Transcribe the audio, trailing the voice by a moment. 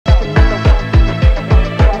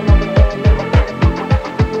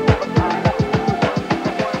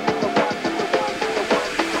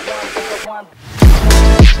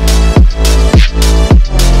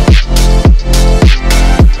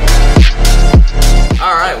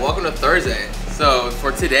Thursday. So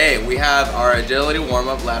for today, we have our agility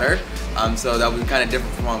warm-up ladder. So that will be kind of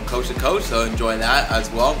different from coach to coach, so enjoy that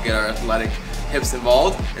as well. Get our athletic hips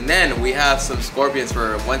involved. And then we have some scorpions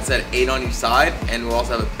for one set, 8 on each side, and we'll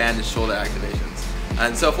also have a banded shoulder activations.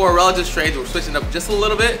 And so for relative strength, we're switching up just a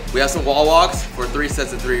little bit. We have some wall walks for 3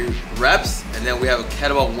 sets of 3 reps, and then we have a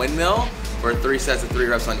kettlebell windmill for 3 sets of 3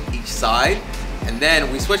 reps on each side. And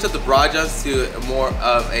then we switched up the broad jumps to more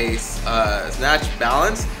of a snatch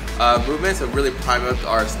balance movement, so really prime up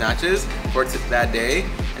our snatches for that day.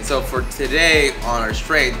 And so for today on our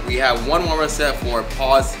strength, we have one warm-up set for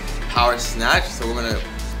pause power snatch. So we're gonna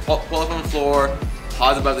pull up on the floor,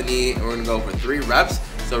 pause above the knee, and we're gonna go for 3 reps.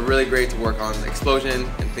 So really great to work on explosion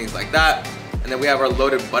and things like that. And then we have our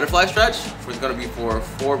loaded butterfly stretch, which is gonna be for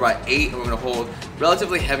 4 by 8, and we're gonna hold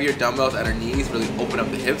relatively heavier dumbbells at our knees, really open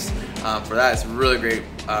up the hips. For that, it's really great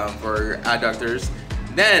for your adductors.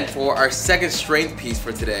 Then for our second strength piece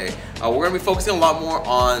for today, we're gonna be focusing a lot more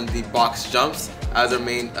on the box jumps as our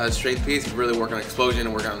main strength piece. We really work on explosion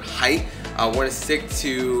and work on height. We're gonna stick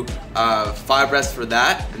to 5 reps for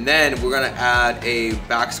that. And then we're gonna add a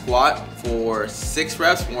back squat for 6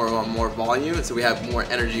 reps, more volume. So we have more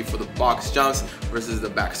energy for the box jumps versus the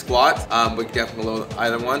back squat. But you definitely load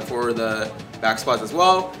either one for the back squats as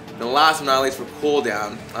well. And last but not least, for cool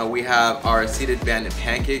down, we have our seated banded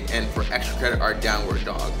pancake, and for extra credit, our downward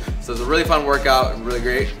dog. So it's a really fun workout and really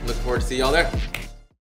great. Look forward to seeing y'all there.